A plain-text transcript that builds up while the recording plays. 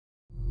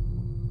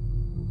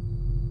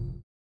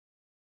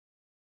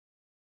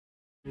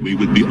We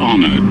would be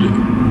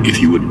honored if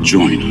you would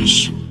join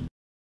us.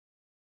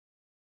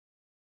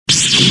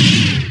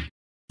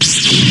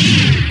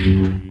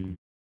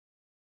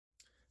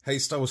 Hey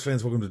Star Wars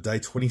fans, welcome to day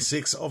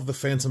 26 of the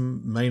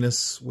Phantom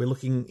Maynace. We're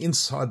looking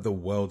inside the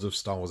worlds of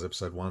Star Wars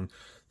Episode 1,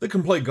 the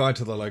complete guide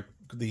to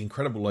the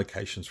incredible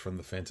locations from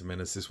the Phantom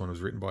Menace. This one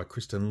was written by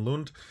Kristen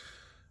Lund,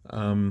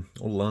 or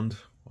Lund,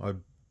 I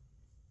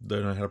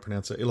don't know how to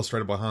pronounce it,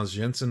 illustrated by Hans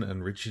Jensen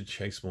and Richard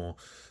Chasemore.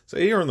 So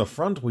here on the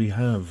front we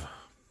have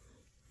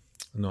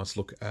a nice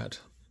look at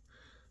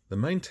the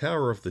main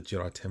tower of the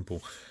Jedi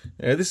Temple.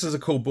 Yeah, this is a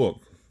cool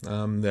book.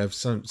 There have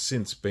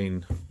since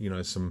been,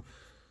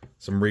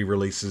 some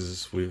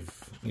re-releases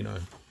with,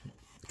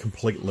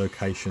 complete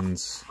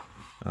locations,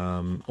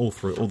 all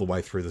the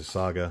way through the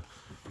saga.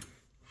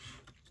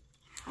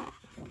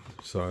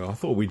 So I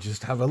thought we'd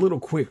just have a little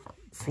quick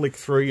flick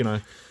through.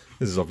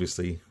 This is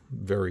obviously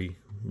very,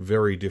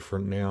 very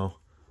different now,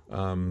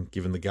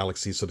 given the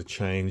galaxy sort of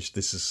changed.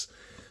 This is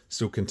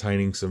still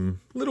containing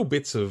some little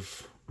bits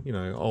of,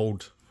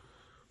 old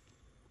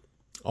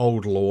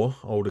lore,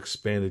 old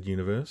expanded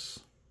universe.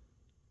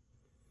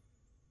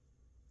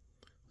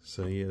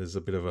 So yeah, there's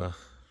a bit of a,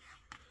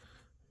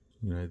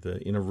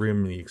 the inner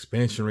rim, the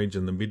expansion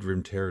region, the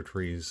mid-rim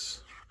territories,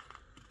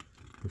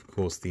 of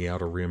course the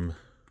outer rim.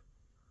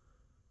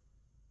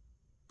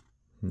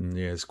 And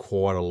yeah, there's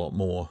quite a lot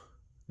more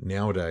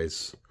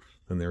nowadays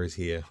than there is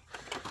here.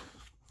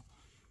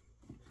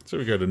 So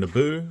we go to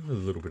Naboo, a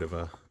little bit of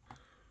a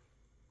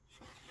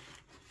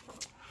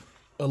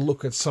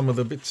look at some of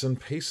the bits and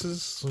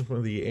pieces, some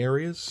of the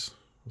areas,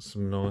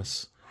 some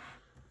nice.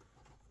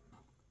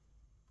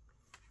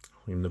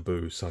 In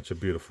Naboo, such a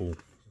beautiful,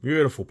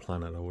 beautiful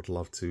planet. I would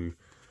love to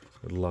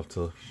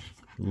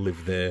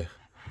live there.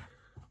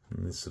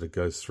 And this sort of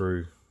goes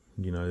through,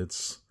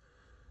 it's,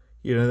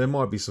 there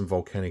might be some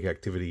volcanic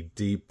activity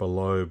deep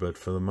below, but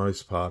for the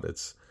most part,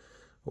 it's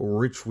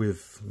rich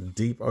with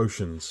deep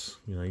oceans.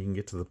 You can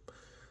get to the,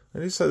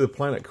 and just say the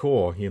planet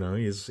core,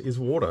 is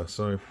water.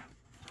 So,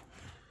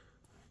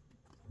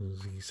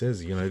 as he says,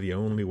 the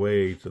only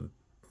way to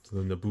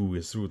the Naboo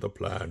is through the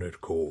planet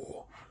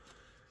core.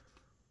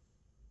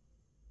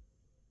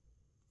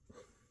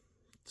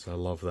 So I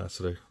love that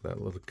that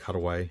little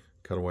cutaway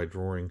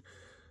drawing.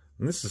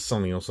 And this is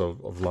something else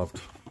I've loved.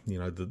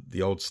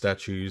 The old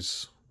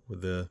statues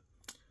with the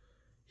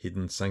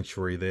hidden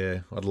sanctuary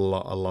there. I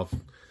love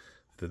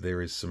that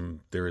there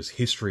is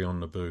history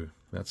on Naboo.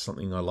 That's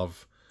something I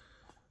love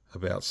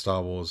about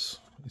Star Wars,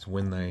 is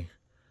when they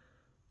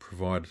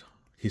provide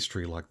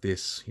history like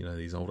this.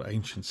 These old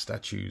ancient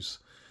statues.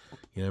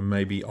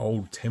 Maybe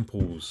old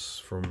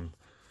temples from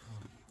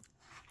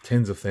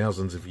tens of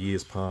thousands of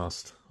years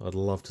past. I'd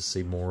love to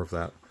see more of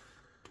that.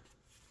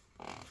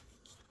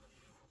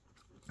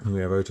 And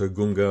we have Oto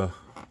Gunga.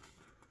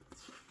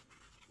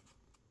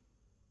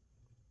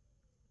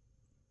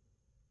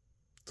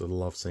 I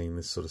love seeing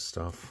this sort of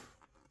stuff.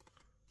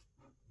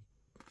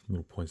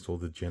 Little points to all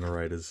the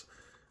generators.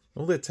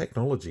 All their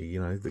technology,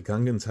 the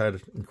Gungans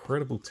had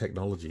incredible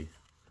technology.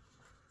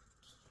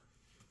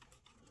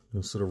 It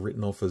was sort of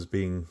written off as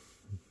being,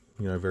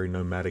 very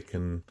nomadic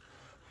and,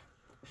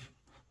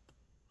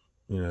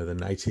 the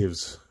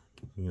natives,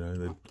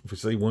 they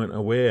obviously weren't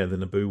aware, the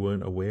Naboo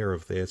weren't aware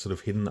of their sort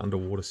of hidden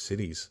underwater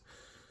cities.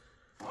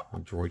 A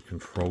droid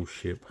control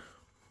ship.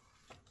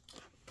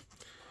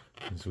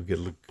 So we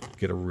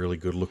get a really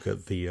good look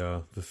at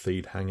the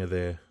Theed hangar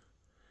there.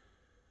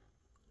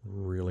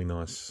 Really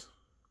nice.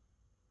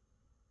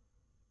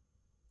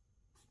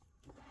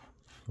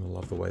 I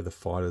love the way the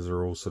fighters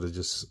are all sort of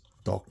just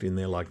docked in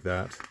there like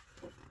that.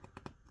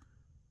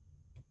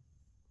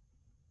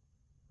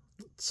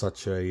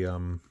 Such a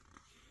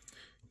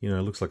it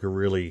looks like a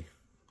really,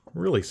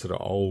 really sort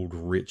of old,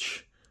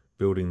 rich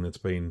building that's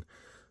been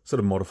sort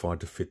of modified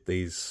to fit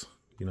these,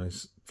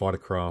 fighter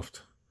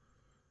craft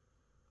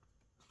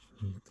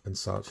and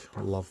such.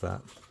 I love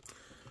that.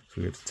 So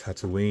we get to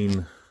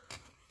Tatooine.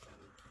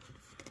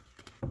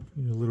 A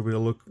little bit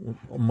of look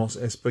on Mos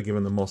Espa,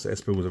 given that Mos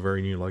Espa was a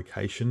very new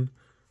location.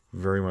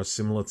 Very much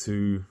similar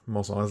to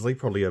Mos Eisley,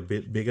 probably a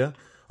bit bigger.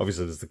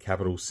 Obviously, there's the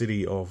capital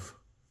city of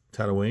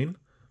Tatooine,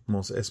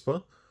 Mos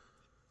Espa.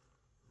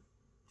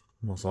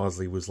 Mos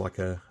Eisley was like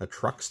a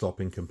truck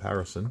stop in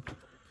comparison.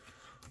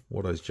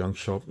 Watto's junk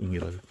shop, you can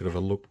get a bit of a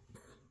look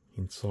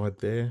inside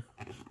there,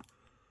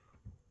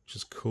 which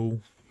is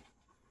cool.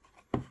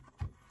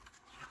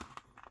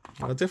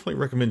 I definitely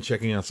recommend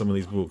checking out some of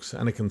these books.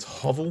 Anakin's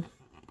Hovel.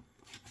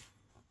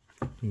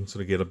 You can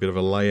sort of get a bit of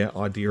a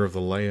idea of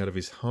the layout of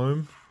his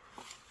home.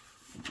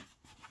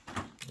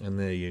 And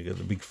there you go,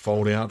 the big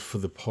fold out for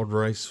the pod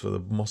race for the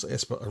Mos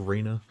Espa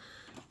Arena.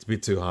 It's a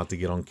bit too hard to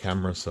get on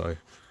camera, so you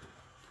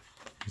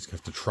just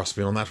have to trust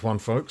me on that one,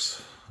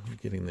 folks. I'm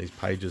getting these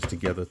pages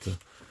together to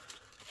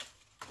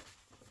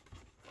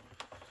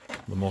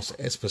the Mos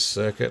Espa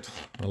circuit.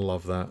 I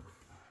love that.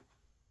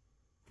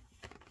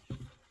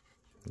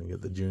 You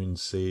get the Dune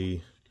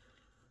Sea,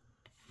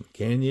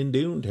 Canyon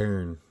Dune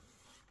Turn.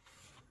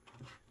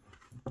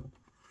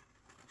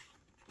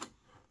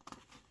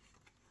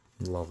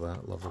 Love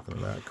that. Love looking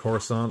at that.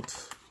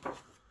 Coruscant.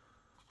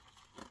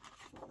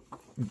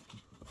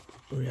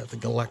 We have the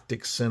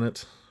Galactic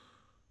Senate.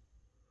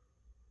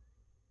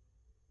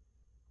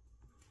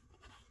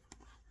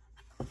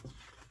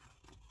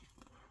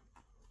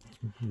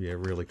 Yeah,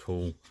 really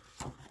cool.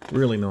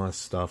 Really nice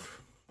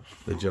stuff.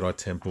 The Jedi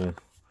Temple.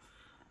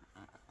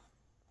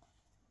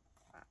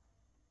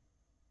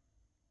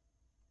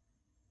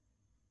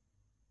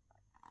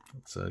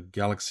 It's a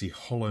galaxy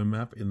holo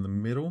map in the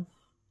middle.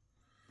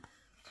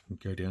 You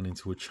can go down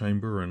into a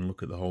chamber and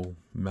look at the whole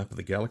map of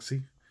the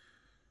galaxy.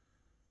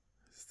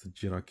 There's the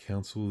Jedi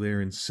Council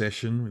there in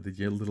session with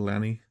the little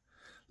Annie.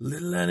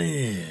 Little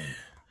Annie!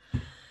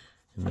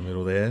 In the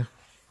middle there.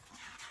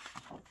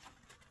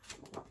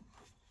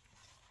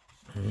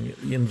 And you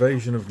get the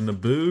invasion of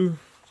Naboo.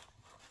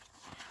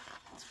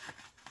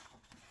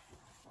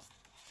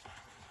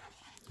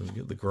 So you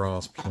get the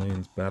Grass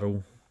Plains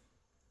battle.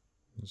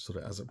 Sort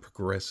of as it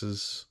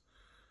progresses.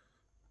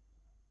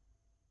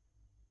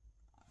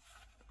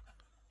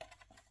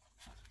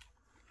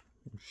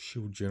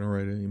 Shield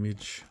generator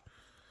image.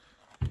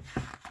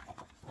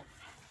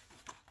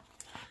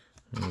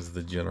 There's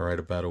the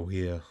generator battle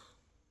here.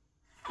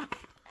 So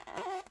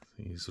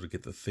you sort of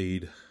get the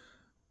feed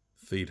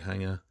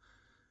hanger.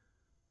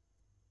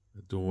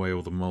 The doorway,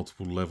 all the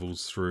multiple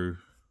levels through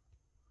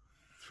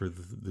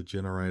the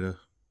generator.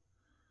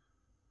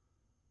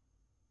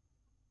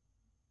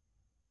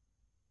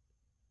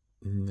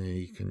 And there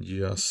you can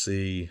just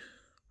see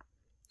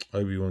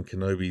Obi-Wan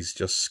Kenobi's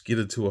just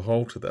skidded to a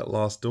halt at that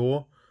last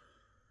door.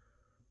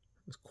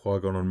 There's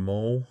Qui-Gon and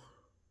Maul.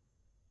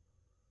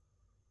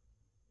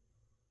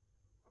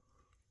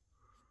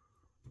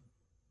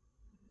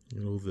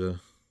 And all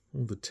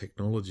the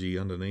technology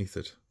underneath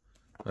it.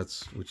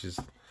 Which is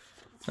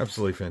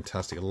absolutely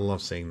fantastic. I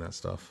love seeing that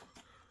stuff.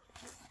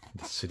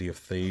 The city of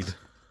Theed.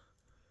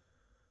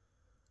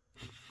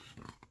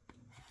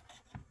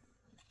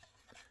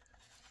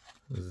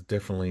 There's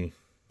definitely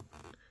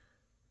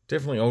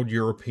old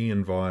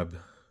European vibe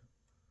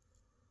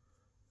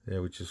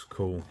there, which is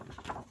cool.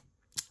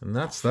 And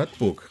that's that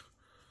book.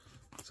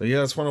 So yeah,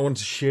 that's one I wanted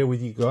to share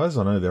with you guys.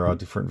 I know there are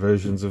different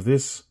versions of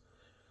this.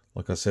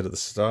 Like I said at the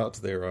start,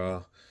 there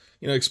are,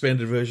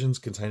 expanded versions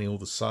containing all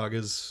the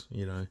sagas.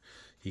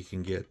 You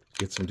can get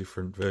some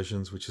different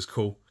versions, which is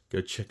cool.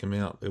 Go check them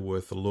out. They're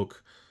worth a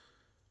look.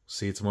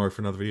 See you tomorrow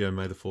for another video.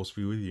 May the Force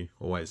be with you,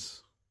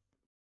 always.